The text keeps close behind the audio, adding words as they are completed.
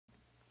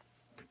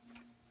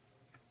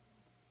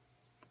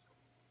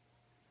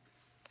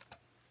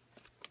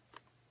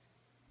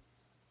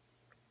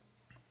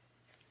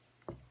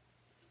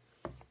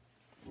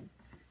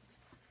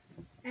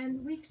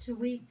And week to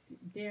week,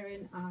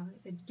 Darren,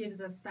 it gives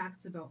us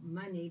facts about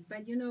money.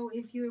 But you know,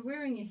 if you're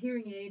wearing a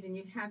hearing aid and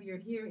you have your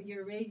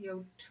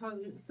radio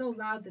so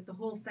loud that the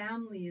whole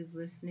family is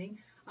listening,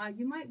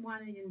 you might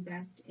want to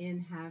invest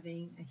in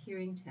having a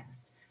hearing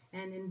test.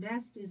 And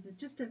invest is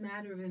just a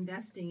matter of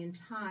investing in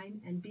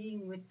time and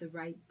being with the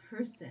right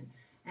person.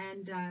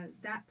 And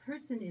that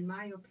person, in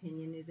my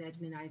opinion, is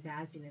Edmund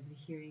Ivazian of the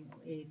Hearing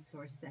Aid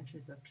Source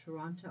Centers of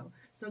Toronto.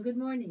 So good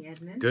morning,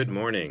 Edmund. Good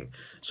morning.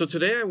 So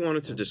today I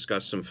wanted to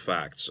discuss some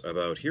facts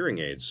about hearing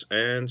aids.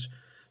 And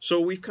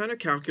so we've kind of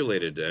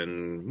calculated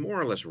and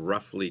more or less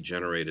roughly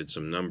generated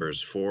some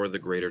numbers for the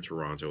Greater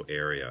Toronto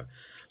area.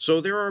 So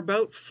there are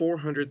about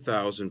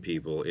 400,000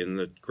 people in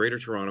the Greater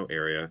Toronto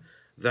area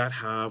that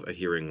have a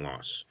hearing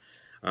loss.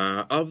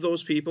 Of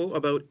those people,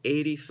 about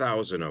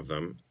 80,000 of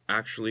them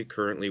actually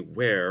currently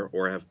wear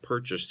or have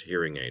purchased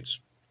hearing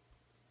aids.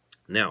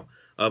 Now,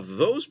 of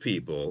those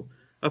people,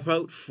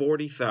 about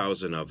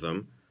 40,000 of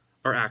them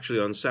are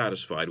actually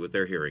unsatisfied with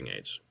their hearing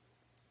aids.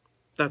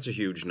 That's a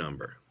huge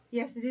number.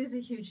 Yes, it is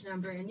a huge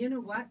number. And you know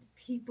what?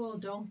 People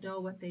don't know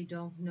what they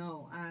don't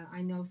know.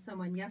 I know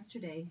someone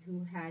yesterday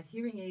who had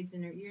hearing aids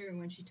in her ear, and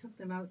when she took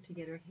them out to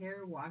get her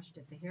hair washed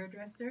at the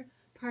hairdresser,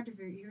 part of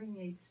her hearing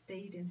aid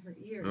stayed in her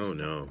ear. Oh, she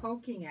no. kept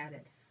poking at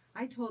it.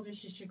 I told her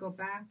she should go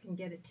back and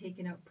get it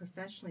taken out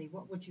professionally.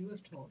 What would you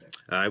have told her?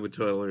 I would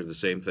tell her the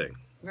same thing.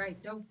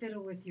 Right, don't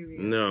fiddle with your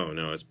ears. No,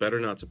 it's better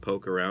not to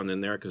poke around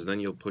in there because then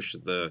you'll push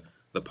the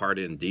part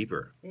in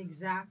deeper.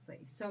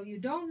 Exactly. So you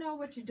don't know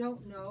what you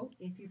don't know.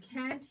 If you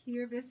can't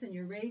hear this and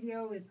your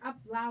radio is up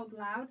loud,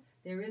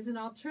 there is an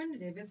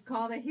alternative. It's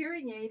called a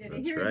hearing aid and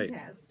a hearing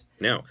test.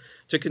 Now,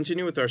 to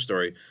continue with our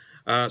story,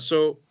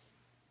 so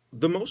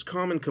the most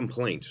common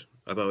complaint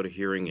about a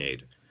hearing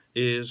aid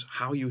is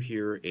how you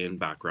hear in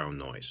background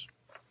noise,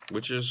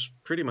 which is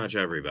pretty much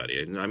everybody.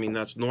 And I mean,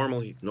 that's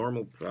normal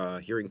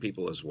hearing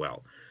people as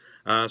well.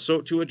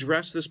 So to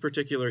address this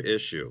particular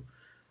issue,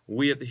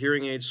 we at the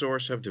Hearing Aid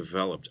Source have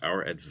developed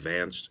our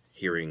advanced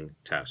hearing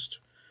test.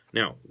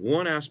 Now,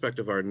 one aspect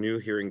of our new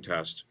hearing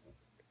test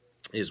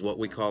is what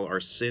we call our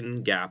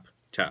SIN gap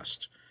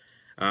test.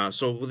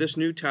 So with this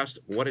new test,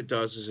 what it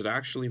does is it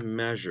actually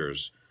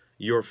measures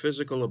your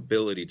physical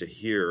ability to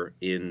hear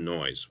in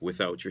noise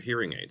without your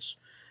hearing aids.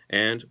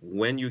 And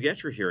when you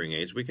get your hearing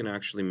aids, we can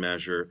actually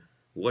measure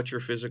what your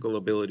physical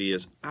ability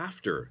is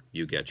after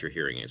you get your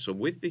hearing aids. So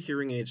with the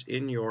hearing aids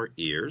in your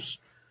ears,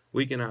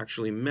 we can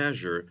actually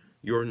measure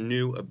your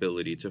new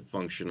ability to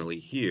functionally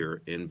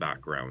hear in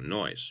background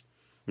noise.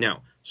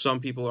 Now, some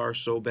people are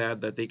so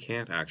bad that they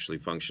can't actually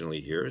functionally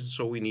hear,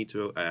 so we need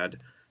to add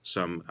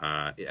some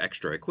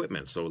extra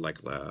equipment, so like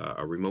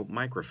a remote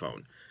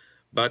microphone.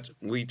 But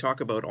we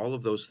talk about all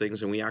of those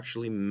things and we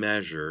actually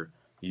measure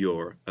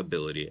your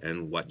ability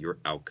and what your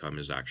outcome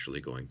is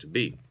actually going to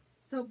be.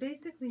 So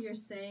basically you're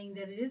saying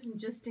that it isn't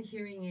just a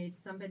hearing aid.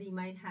 Somebody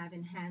might have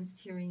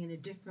enhanced hearing in a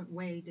different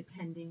way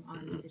depending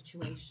on the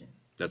situation.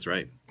 That's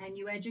right. And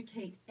you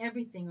educate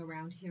everything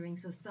around hearing,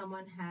 so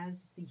someone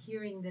has the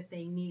hearing that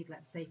they need,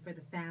 let's say for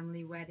the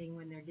family wedding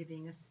when they're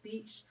giving a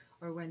speech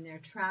or when they're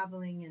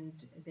traveling and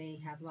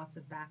they have lots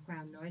of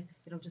background noise.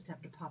 They don't just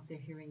have to pop their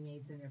hearing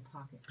aids in their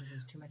pocket because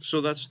there's too much.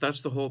 So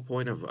that's the whole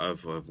point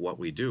of what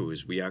we do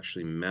is we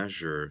actually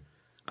measure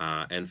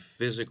and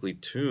physically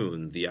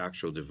tune the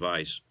actual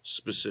device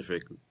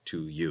specific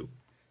to you.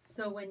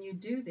 So when you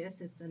do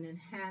this, it's an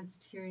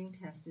enhanced hearing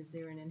test. Is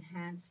there an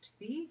enhanced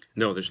fee?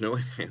 No, there's no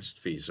enhanced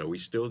fee. So we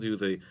still do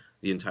the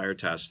entire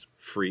test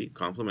free,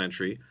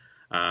 complimentary.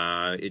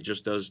 It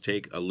just does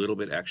take a little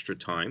bit extra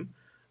time.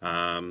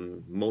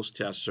 Most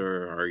tests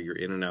are you're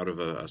in and out of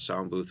a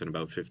sound booth in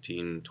about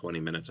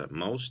 15-20 minutes at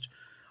most.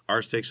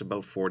 Ours takes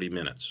about 40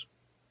 minutes.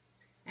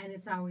 And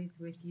it's always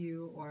with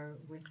you or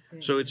with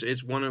the... So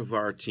it's one of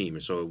our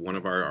team. So one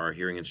of our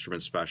hearing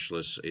instrument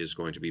specialists is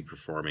going to be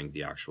performing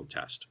the actual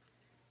test.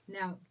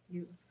 Now,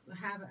 you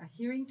have a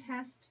hearing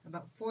test,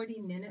 about 40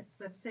 minutes.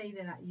 Let's say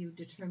that you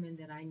determine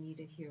that I need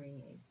a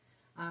hearing aid.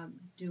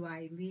 Do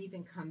I leave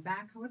and come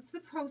back? What's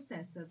the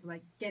process of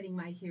like getting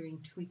my hearing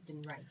tweaked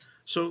and right?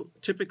 So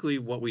typically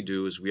what we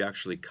do is we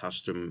actually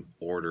custom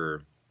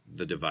order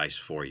the device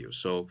for you.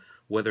 So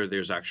whether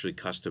there's actually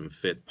custom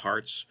fit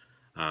parts,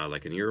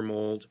 like an ear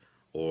mold,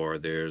 or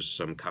there's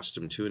some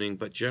custom tuning,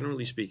 but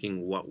generally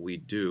speaking, what we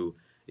do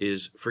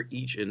is for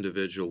each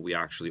individual, we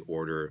actually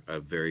order a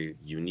very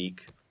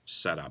unique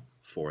setup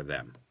for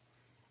them.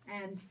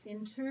 And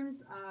in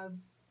terms of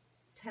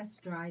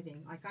test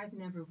driving, like I've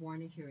never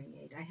worn a hearing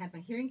aid. I had my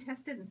hearing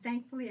tested and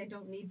thankfully I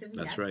don't need them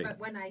That's yet. right. But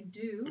when I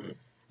do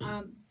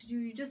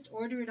you just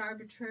order it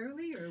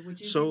arbitrarily or would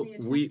you So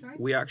give me a test drive?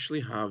 we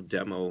actually have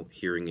demo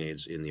hearing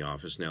aids in the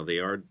office. Now they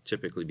are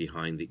typically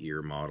behind the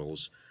ear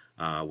models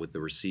with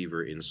the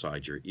receiver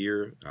inside your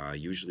ear.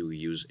 Usually we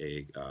use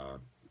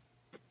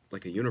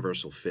like a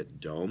universal fit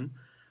dome.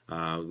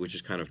 Which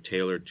is kind of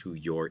tailored to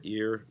your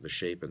ear, the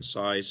shape and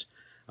size,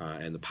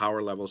 and the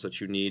power levels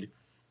that you need.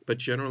 But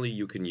generally,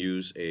 you can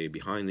use a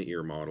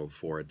behind-the-ear model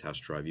for a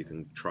test drive. You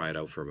can try it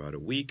out for about a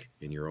week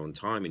in your own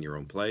time, in your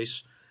own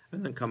place,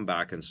 and then come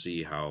back and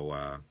see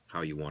how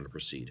you want to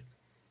proceed.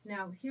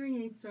 Now,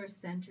 Hearing Aid Source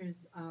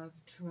Centers of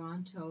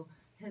Toronto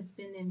has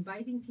been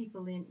inviting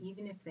people in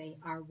even if they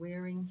are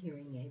wearing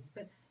hearing aids.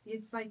 But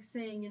it's like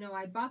saying,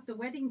 I bought the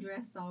wedding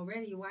dress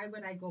already. Why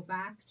would I go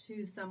back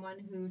to someone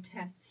who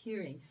tests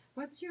hearing?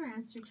 What's your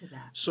answer to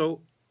that?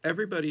 So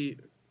everybody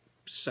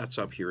sets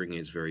up hearing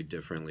aids very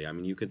differently. I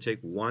mean, you can take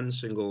one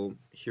single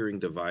hearing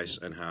device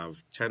and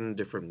have 10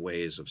 different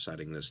ways of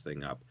setting this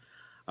thing up.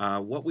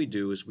 What we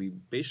do is we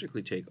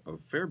basically take a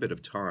fair bit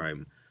of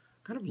time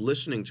kind of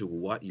listening to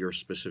what your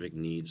specific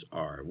needs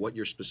are, what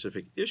your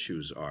specific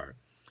issues are,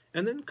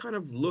 and then kind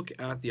of look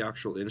at the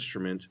actual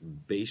instrument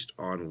based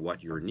on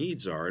what your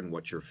needs are and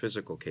what your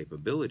physical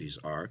capabilities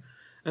are,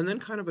 and then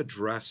kind of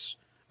address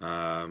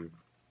the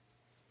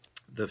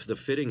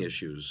fitting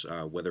issues,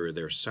 whether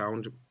they're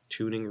sound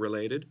tuning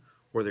related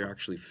or they're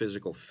actually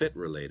physical fit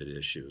related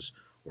issues,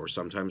 or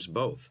sometimes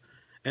both.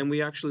 And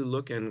we actually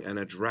look and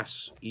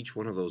address each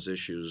one of those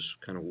issues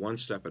kind of one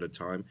step at a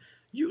time,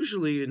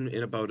 usually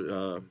in about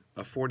a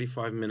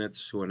 45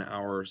 minutes to an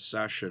hour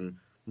session.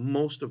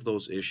 Most of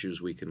those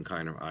issues we can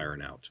kind of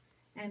iron out.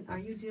 And are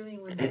you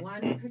dealing with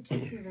one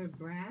particular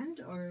brand,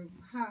 or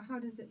how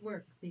does it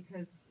work?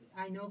 Because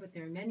I know that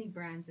there are many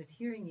brands of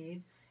hearing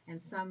aids,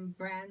 and some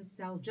brands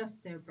sell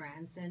just their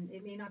brands, and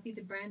it may not be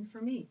the brand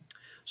for me.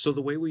 So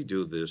the way we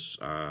do this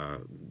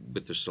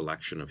with the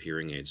selection of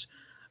hearing aids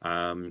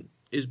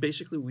is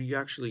basically we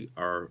actually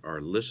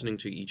are listening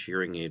to each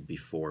hearing aid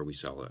before we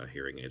sell a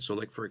hearing aid. So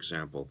like, for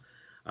example,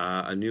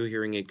 a new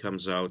hearing aid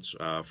comes out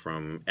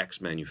from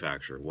X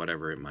manufacturer,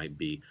 whatever it might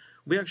be.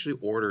 We actually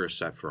order a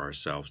set for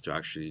ourselves to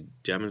actually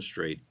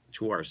demonstrate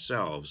to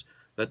ourselves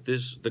that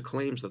the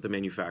claims that the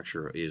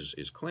manufacturer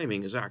is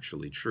claiming is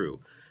actually true.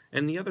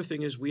 And the other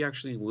thing is we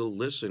actually will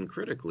listen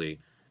critically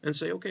and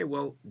say, okay,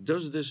 well,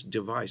 does this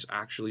device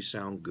actually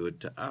sound good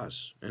to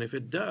us? And if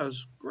it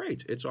does,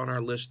 great, it's on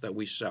our list that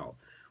we sell.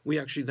 We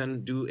actually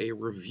then do a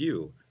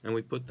review, and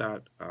we put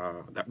that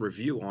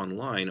review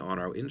online on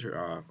our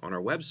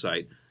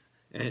website,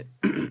 and,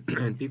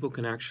 and people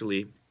can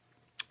actually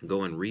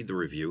go and read the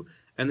review,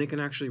 and they can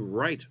actually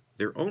write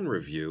their own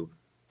review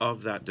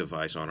of that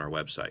device on our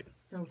website.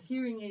 So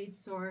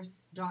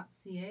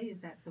hearingaidsource.ca, is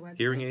that the website?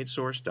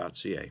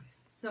 Hearingaidsource.ca.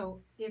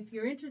 So if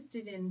you're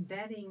interested in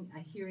vetting a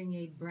hearing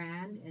aid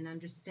brand and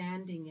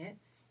understanding it,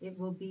 it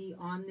will be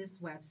on this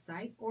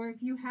website. Or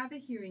if you have a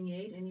hearing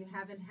aid and you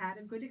haven't had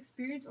a good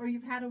experience, or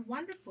you've had a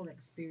wonderful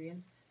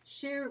experience,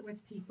 share it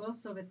with people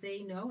so that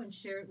they know, and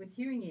share it with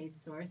Hearing Aid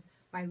Source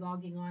by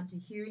logging on to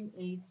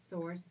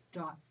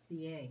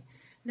hearingaidsource.ca.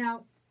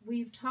 Now,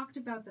 we've talked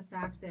about the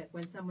fact that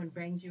when someone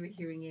brings you a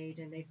hearing aid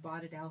and they've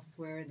bought it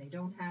elsewhere and they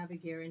don't have a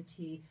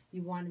guarantee,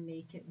 you want to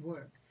make it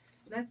work.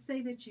 Let's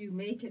say that you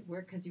make it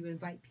work because you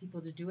invite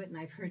people to do it, and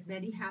I've heard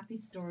many happy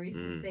stories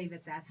to say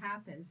that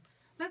happens.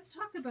 Let's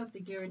talk about the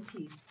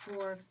guarantees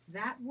for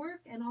that work,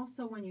 and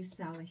also when you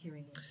sell a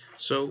hearing aid.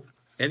 So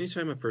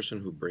anytime a person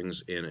who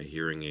brings in a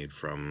hearing aid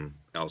from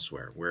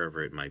elsewhere,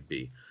 wherever it might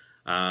be,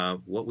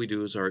 what we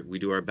do is we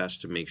do our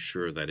best to make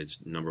sure that it's,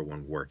 number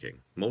one,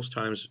 working. Most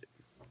times,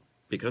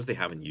 because they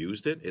haven't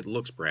used it, it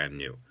looks brand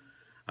new.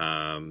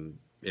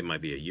 It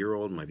might be a year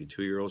old, it might be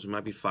 2 years old, it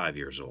might be 5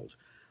 years old.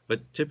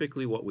 But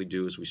typically what we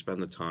do is we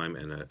spend the time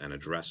and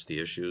address the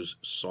issues,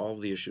 solve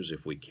the issues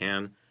if we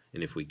can,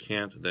 and if we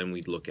can't, then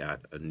we'd look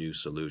at a new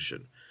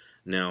solution.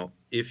 Now,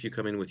 if you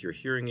come in with your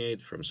hearing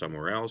aid from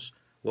somewhere else,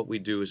 what we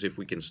do is if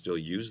we can still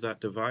use that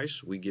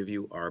device, we give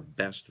you our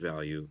best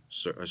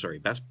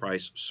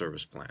price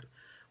service plan.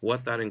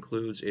 What that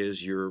includes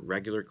is your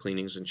regular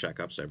cleanings and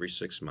checkups every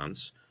 6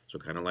 months, so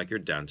kind of like your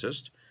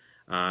dentist.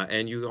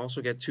 And you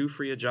also get 2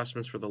 free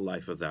adjustments for the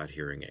life of that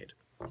hearing aid.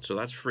 So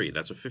that's free.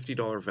 That's a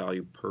 $50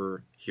 value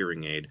per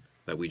hearing aid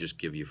that we just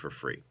give you for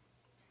free.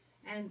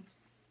 And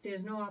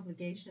there's no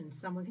obligation.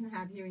 Someone can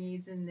have hearing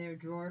aids in their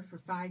drawer for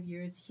 5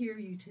 years, hear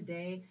you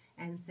today,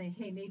 and say,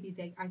 hey, maybe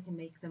I can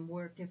make them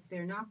work. If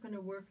they're not going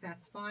to work,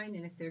 that's fine.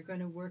 And if they're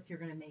going to work, you're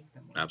going to make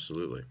them work.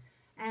 Absolutely.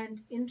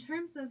 And in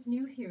terms of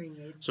new hearing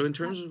aids... So in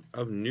terms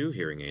of new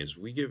hearing aids,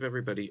 we give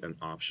everybody an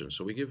option.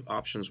 So we give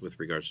options with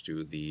regards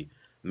to the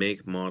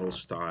make, model,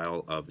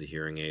 style of the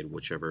hearing aid,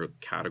 whichever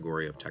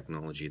category of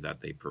technology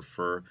that they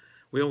prefer.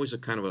 We always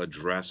kind of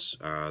address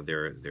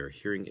their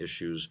hearing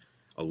issues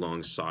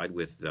alongside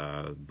with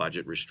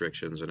budget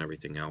restrictions and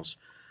everything else.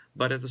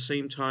 But at the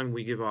same time,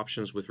 we give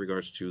options with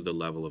regards to the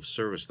level of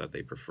service that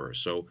they prefer.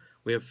 So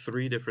we have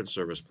 3 different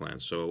service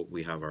plans. So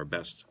we have our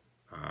best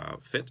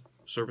fit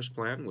service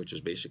plan, which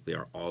is basically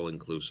our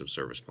all-inclusive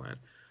service plan.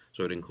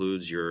 So it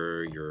includes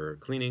your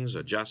cleanings,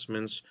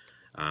 adjustments,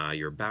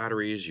 your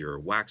batteries, your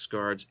wax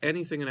guards,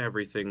 anything and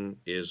everything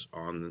is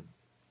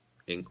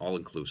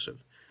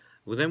all-inclusive.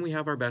 Well, then we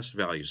have our best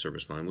value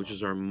service plan, which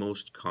is our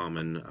most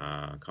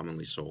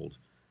commonly sold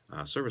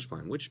service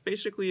plan, which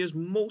basically is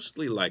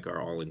mostly like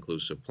our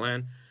all-inclusive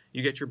plan.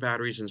 You get your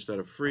batteries instead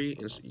of free,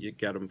 you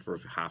get them for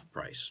half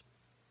price.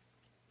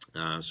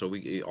 So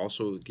it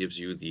also gives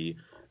you the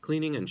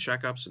cleaning and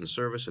checkups and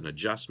service and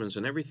adjustments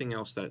and everything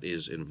else that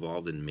is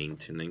involved in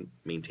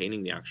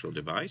maintaining the actual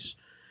device.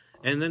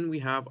 And then we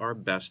have our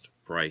best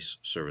price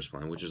service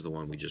plan, which is the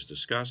one we just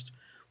discussed,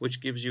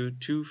 which gives you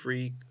 2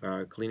 free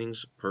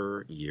cleanings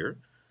per year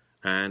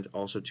and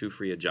also 2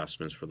 free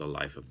adjustments for the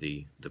life of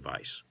the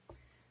device.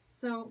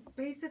 So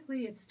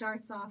basically, it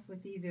starts off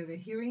with either the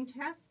hearing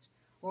test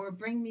or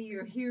bring me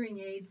your hearing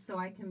aids so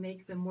I can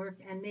make them work,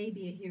 and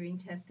maybe a hearing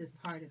test is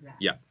part of that.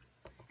 Yeah.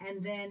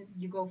 And then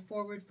you go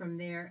forward from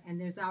there, and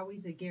there's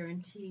always a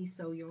guarantee,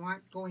 so you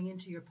aren't going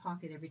into your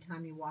pocket every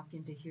time you walk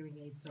into hearing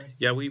aid source.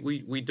 Yeah,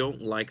 we don't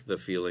like the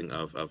feeling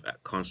of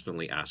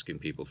constantly asking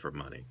people for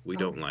money. We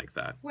don't like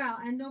that. Well,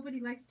 and nobody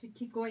likes to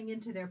keep going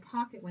into their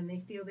pocket when they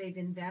feel they've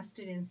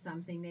invested in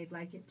something. They'd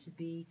like it to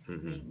be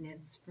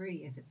maintenance free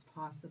if it's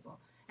possible.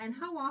 And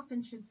how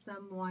often should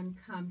someone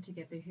come to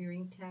get their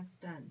hearing test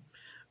done?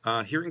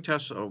 Hearing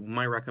tests,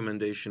 my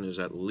recommendation is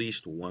at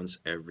least once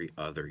every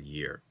other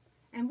year.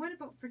 And what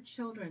about for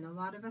children? A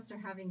lot of us are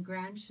having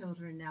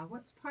grandchildren now.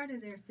 What's part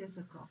of their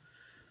physical?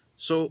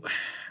 So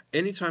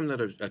anytime that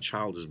a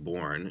child is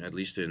born, at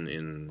least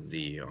in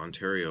the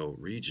Ontario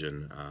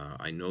region,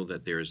 I know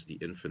that there's the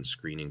infant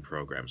screening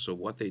program. So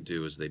what they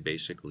do is they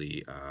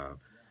basically,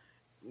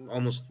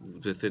 almost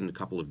within a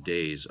couple of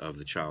days of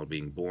the child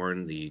being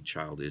born, the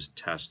child is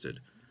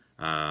tested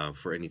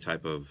for any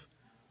type of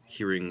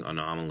hearing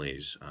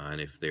anomalies. And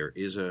if there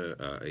is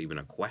even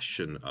a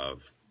question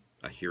of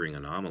a hearing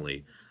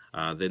anomaly,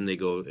 then they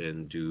go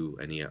and do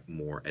any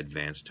more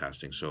advanced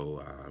testing.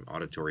 So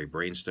auditory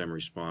brainstem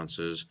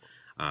responses,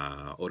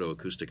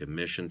 otoacoustic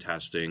emission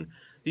testing.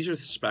 These are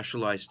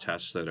specialized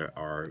tests that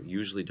are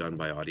usually done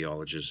by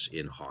audiologists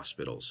in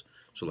hospitals.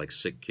 So like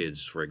Sick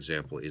Kids, for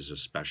example, is a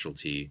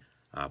specialty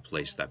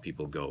place that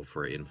people go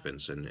for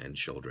infants and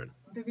children.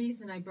 The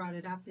reason I brought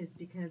it up is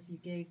because you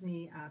gave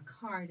me a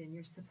card and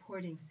you're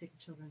supporting Sick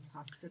Children's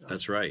Hospital.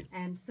 That's right.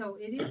 And so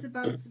it is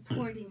about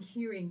supporting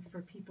hearing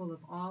for people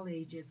of all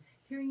ages.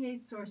 Hearing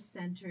Aid Source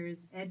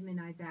Centers,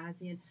 Edmund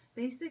Ivazian,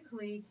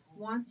 basically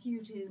wants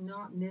you to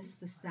not miss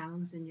the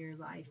sounds in your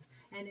life.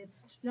 And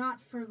it's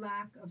not for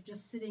lack of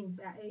just sitting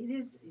back.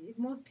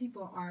 Most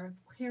people are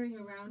carrying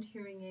around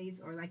hearing aids,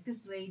 or like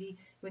this lady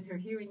with her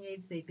hearing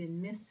aids, they've been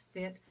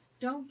misfit.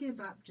 Don't give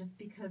up just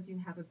because you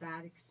have a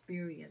bad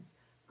experience.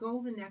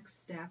 Go the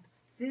next step.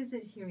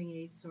 Visit Hearing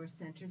Aid Source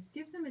Centers.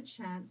 Give them a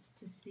chance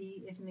to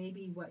see if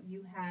maybe what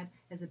you had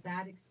as a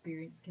bad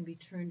experience can be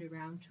turned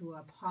around to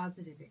a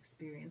positive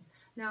experience.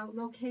 Now,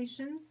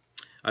 locations?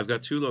 I've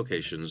got 2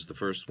 locations. The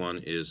first one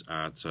is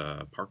at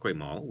Parkway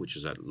Mall, which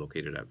is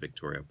located at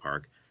Victoria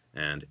Park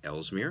and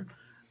Ellesmere.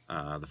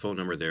 The phone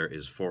number there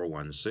is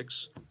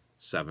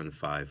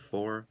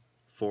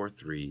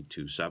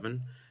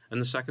 416-754-4327. And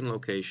the second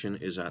location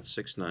is at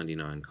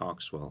 699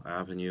 Coxwell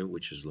Avenue,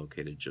 which is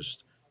located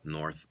just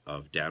north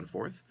of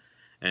Danforth.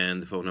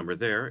 And the phone number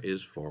there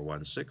is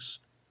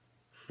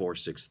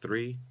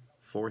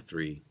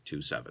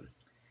 416-463-4327.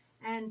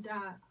 And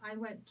I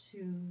went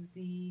to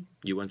the...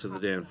 You went to the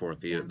Danforth,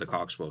 the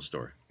Coxwell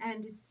store.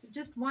 And it's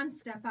just one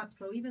step up.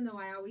 So even though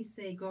I always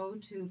say go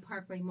to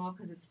Parkway Mall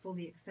because it's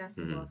fully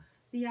accessible,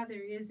 the other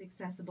is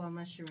accessible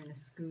unless you're in a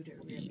scooter,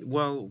 really.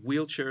 Well,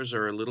 wheelchairs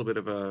are a little bit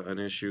of an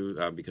issue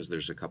because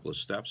there's a couple of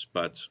steps,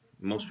 but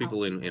most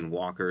people in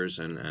walkers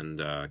and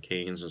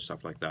canes and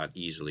stuff like that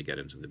easily get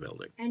into the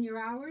building. And your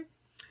hours?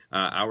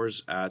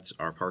 Hours at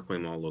our Parkway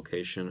Mall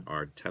location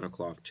are 10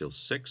 o'clock till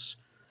 6,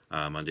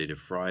 Monday to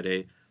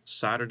Friday.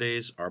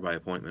 Saturdays are by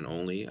appointment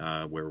only,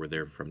 where we're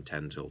there from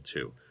 10 till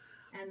 2.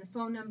 And the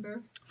phone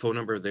number? Phone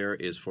number there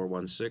is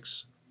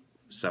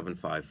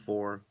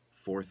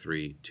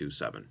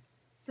 416-754-4327.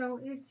 So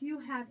if you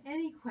have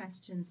any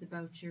questions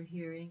about your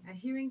hearing, a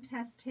hearing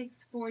test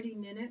takes 40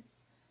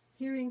 minutes.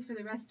 Hearing for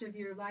the rest of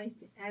your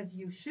life, as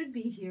you should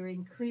be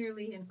hearing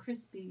clearly and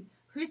crisply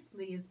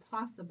as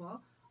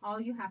possible.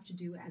 All you have to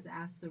do is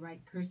ask the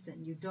right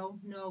person. You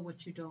don't know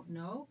what you don't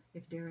know.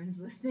 If Darren's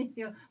listening,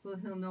 he'll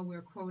know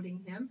we're quoting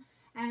him.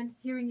 And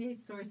Hearing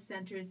Aid Source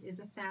Centers is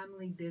a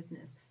family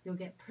business. You'll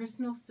get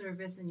personal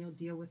service and you'll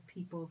deal with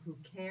people who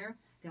care.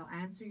 They'll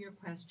answer your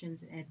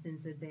questions and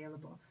Edmund's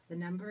available. The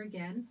number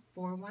again,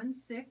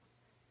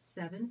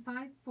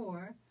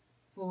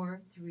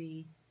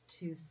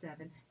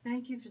 416-754-4327.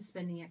 Thank you for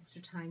spending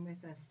extra time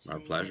with us today. Our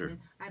pleasure.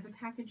 Edmund. I have a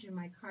package in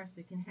my car so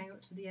you can hang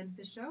out to the end of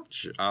the show.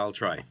 I'll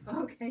try.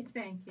 Okay,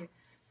 thank you.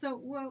 So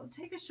we'll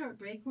take a short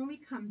break. When we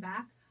come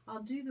back,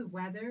 I'll do the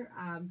weather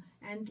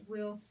and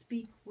we'll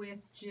speak with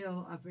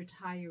Jill of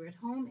Retire at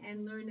Home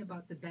and learn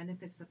about the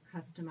benefits of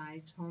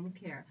customized home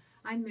care.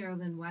 I'm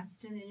Marilyn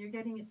Weston and you're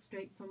getting it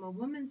straight from a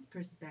woman's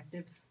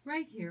perspective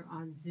right here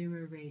on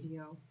Zoomer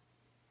Radio.